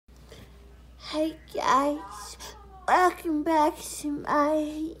Hey guys, welcome back to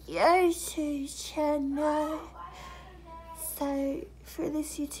my YouTube channel. So for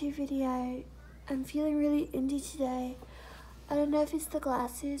this YouTube video, I'm feeling really indie today. I don't know if it's the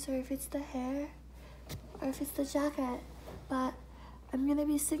glasses or if it's the hair or if it's the jacket, but I'm gonna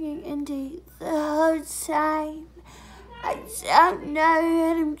be singing indie the whole time. I don't know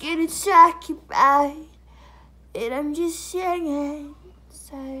what I'm gonna talk about, and I'm just singing.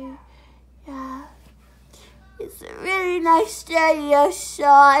 So yeah, it's a really nice day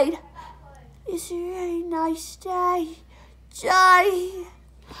outside. It's a really nice day.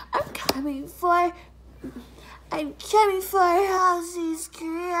 I'm coming for Halsey's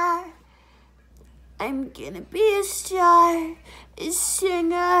career. I'm gonna be a star, a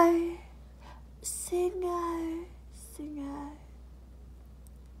singer.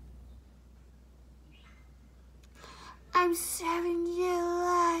 I'm serving you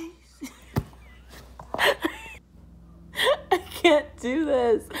life. I can't do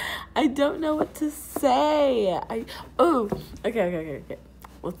this. I don't know what to say. Okay. Well,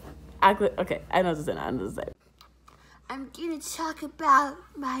 okay, I know what to say. I'm gonna talk about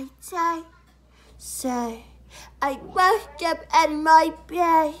my day. So, I woke up out of my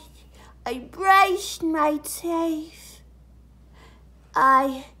bed. I brushed my teeth.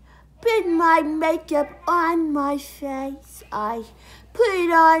 I put my makeup on my face. I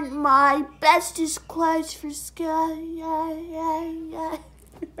put on my bestest clothes for school. Yeah.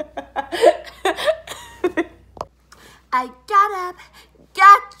 I got up,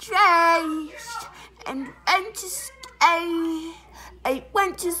 got dressed, and went to school. I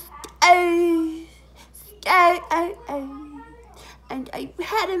went to school, and I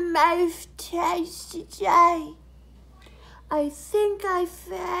had a mouth test today. I think I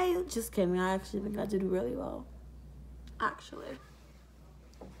failed. Just kidding, I actually think I did really well. Actually,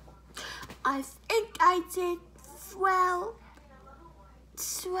 I think I did well.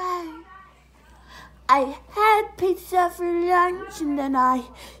 I had pizza for lunch, and then I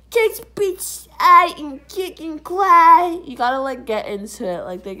kicked pizza and kicking class. You gotta like get into it.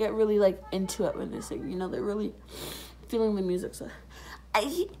 Like they get really like into it when they sing. You know, they're really feeling the music. So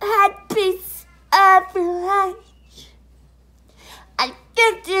I had pizza for lunch. I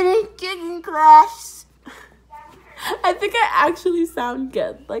kicked it in kicking class. I think I actually sound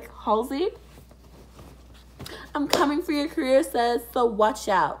good. Like Halsey, I'm coming for your career says, so watch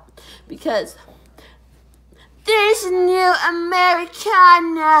out. Because there's a new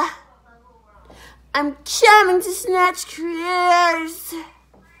Americana. I'm coming to snatch careers.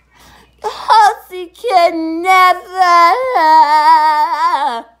 Halsey can never.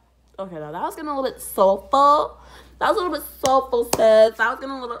 Okay, now that was getting a little bit soulful. I was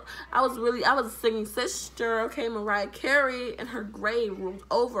singing Sister, okay, Mariah Carey, and her grave rolled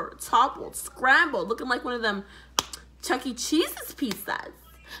over, toppled, scrambled, looking like one of them Chuck E. Cheese's pizzas.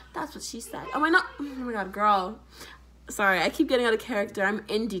 That's what she said. Oh my god, girl. Sorry, I keep getting out of character. I'm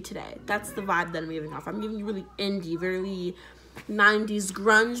indie today. That's the vibe that I'm giving off. I'm giving you really indie, very 90s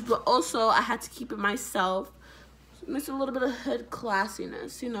grunge, but also I had to keep it myself. It's a little bit of hood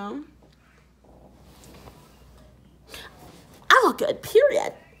classiness, you know? I look good,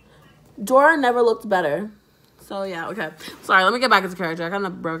 period. Dora never looked better. So yeah, okay. Sorry, let me get back into character. I kind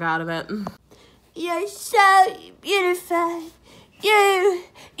of broke out of it. You're so beautiful.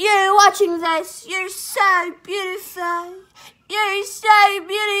 You're watching this. You're so beautiful. You're so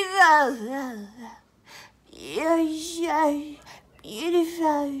beautiful. You're so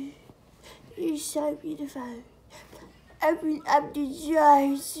beautiful. You're so beautiful. Open up the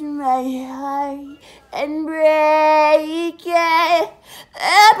doors to my heart and break it.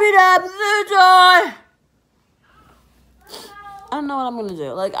 Open up the door. I don't know what I'm gonna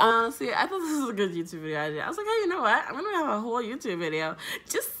do. Like, honestly, I thought this was a good YouTube video idea. I was like, hey, you know what? I'm gonna have a whole YouTube video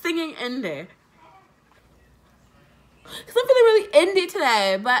just singing indie. Because I'm feeling really indie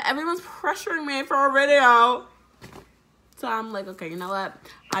today, but everyone's pressuring me for a video. So I'm like, okay, you know what?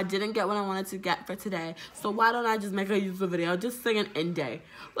 I didn't get what I wanted to get for today. So why don't I just make a YouTube video just singing indie?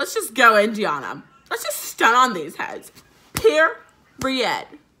 Let's just go indie on them. Let's just stun on these heads. Period.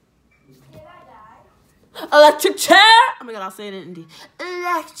 Electric chair. Oh my god, I'll say it in indie.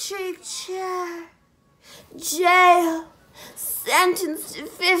 Electric chair. Jail. Sentenced to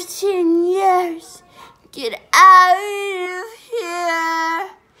 15 years. Get out of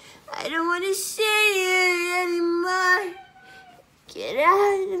here. I don't want to see you anymore. Get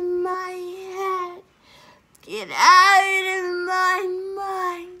out of my head. Get out of my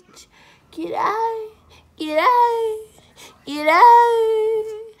mind. Get out.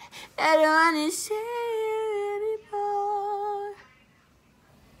 I don't want to see you anymore.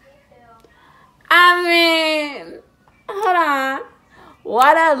 hold on.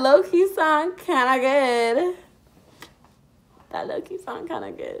 Why that low-key song kinda good? That low-key song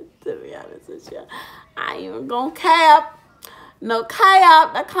kinda good, to be honest with you. I ain't even gonna cap. No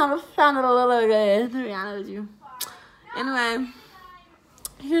cap. That kind of sounded a little good, to be honest with you. Anyway,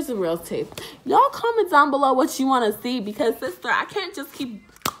 here's the real tape. Y'all comment down below what you want to see, because, sister, I can't just keep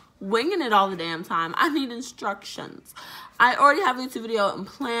winging it all the damn time. I need instructions. I already have a YouTube video and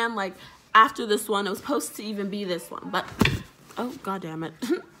plan, like, after this one. It was supposed to even be this one, but, oh, god damn it.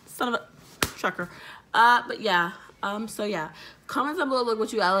 Son of a trucker. But yeah, so yeah. Comment down below, like,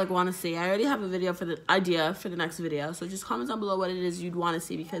 what you want to see. I already have a video for the idea for the next video, so just comment down below what it is you'd want to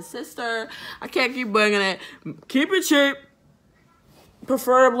see, because, sister, I can't keep winging it. Keep it cheap.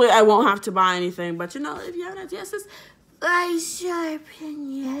 Preferably, I won't have to buy anything, but, you know, if you have an idea, sis, voice your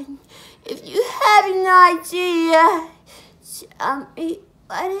opinion. If you have an idea, tell me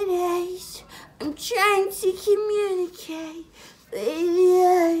what it is. I'm trying to communicate with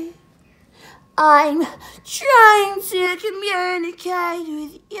you. I'm trying to communicate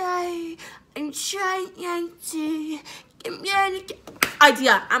with you. I'm trying to communicate.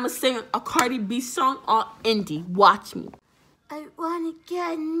 Idea. I'm going to sing a Cardi B song, all indie. Watch me. I wanna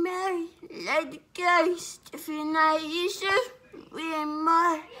get married like the ghost. If you're not used to, we are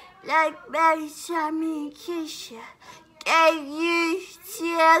more like Betty, Tommy, and Keisha. Gave you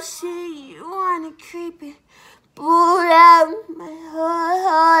TLC, you wanna creep it. Pulled out my whole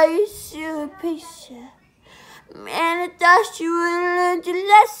heart to a picture. Man, I thought you would learn the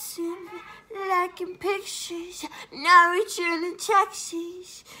lesson, like in pictures. Now returning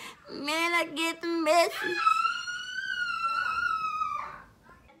taxis. Man, I get the message.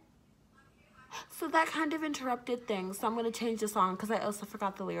 So that kind of interrupted things, so I'm going to change the song because I also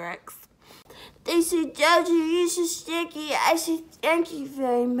forgot the lyrics. They said, Jojo, you're so sticky. I said, thank you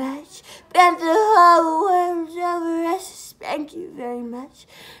very much. Bet the whole world's over us. Thank you very much.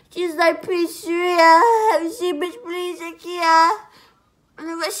 Just like pizzeria. Have you seen bitch please IKEA? On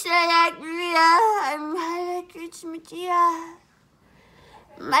the west side like Maria. I'm high like it's Medea.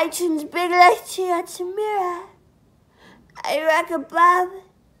 My chin's big like Tia Tamira. I rock a bob.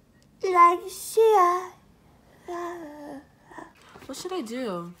 Like Sia. What should I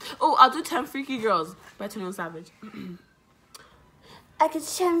do? Oh, I'll do 10 Freaky Girls by 21 Savage. I got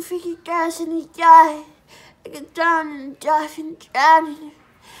 10 freaky girls in the yard. I get down and dive and drowning.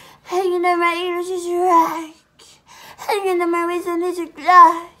 Hanging on my ears is a rock. Hanging on my waist and it's a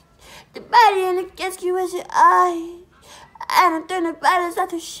glock. The body in the casket was an eye. I don't think the bottles out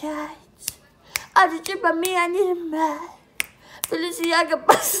the shots. All the drip on me, I need a map. Balenciaga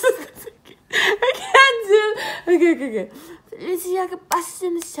buses. I can't do. Okay. Balenciaga buses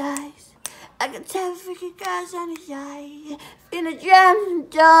in the size. I got 10 freaking guys on the side. Finna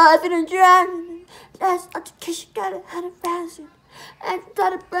drown. Last altercation got 100,000. I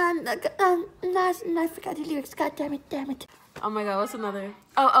thought it burned like a last and I forgot the lyrics. God damn it. Oh my god, what's another?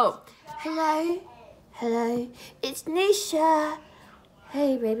 Oh. Hello. It's Nisha.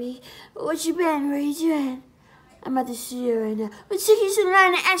 Hey baby, what you been? Where you doing? I'm about to see you right now. We're taking some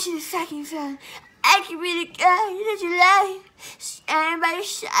line to answer the fucking phone. I can be the girl that you like. Stand by your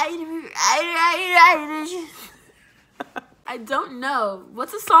side of me, right. I don't know.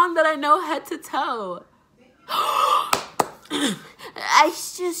 What's a song that I know head to toe? I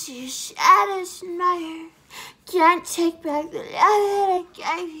still see your shadow smile. Can't take back the love that I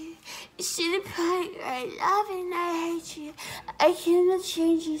gave you. You see the point where I love and I hate you. I cannot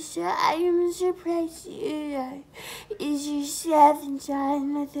change you, so I am surprised you. Is you 7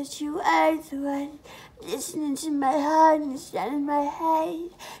 times I thought you were the one. Listening to my heart and sound in my head.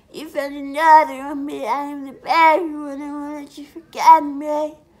 You found another on me. I am the bad one. I won't let you forget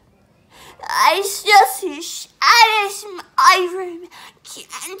me. I still see shadows in my room.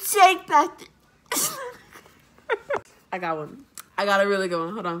 Can't take back the... I got one. I got a really good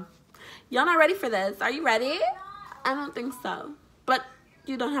one. Hold on. Y'all not ready for this? Are you ready? I don't think so. But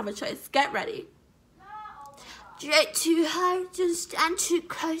you don't have a choice. Get ready. Drag too hard, don't stand too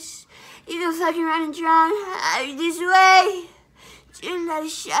close. You can fucking run and drown. I'll be this way. Do not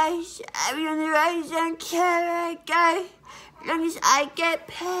shy. I'll be on the road. Don't care where I go. As long as I get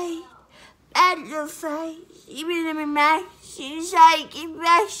paid. Bad little face. Even in my mouth. She's like, get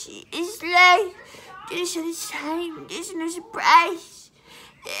back. She is late. This is time. This is no surprise.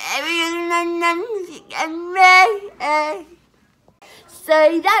 So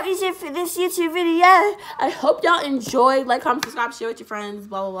that was it for this YouTube video. I hope y'all enjoyed. Like, comment, subscribe, share with your friends,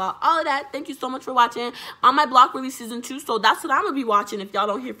 blah, blah, blah. All of that. Thank you so much for watching. On my block release season 2. So that's what I'm going to be watching if y'all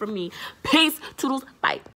don't hear from me. Peace. Toodles. Bye.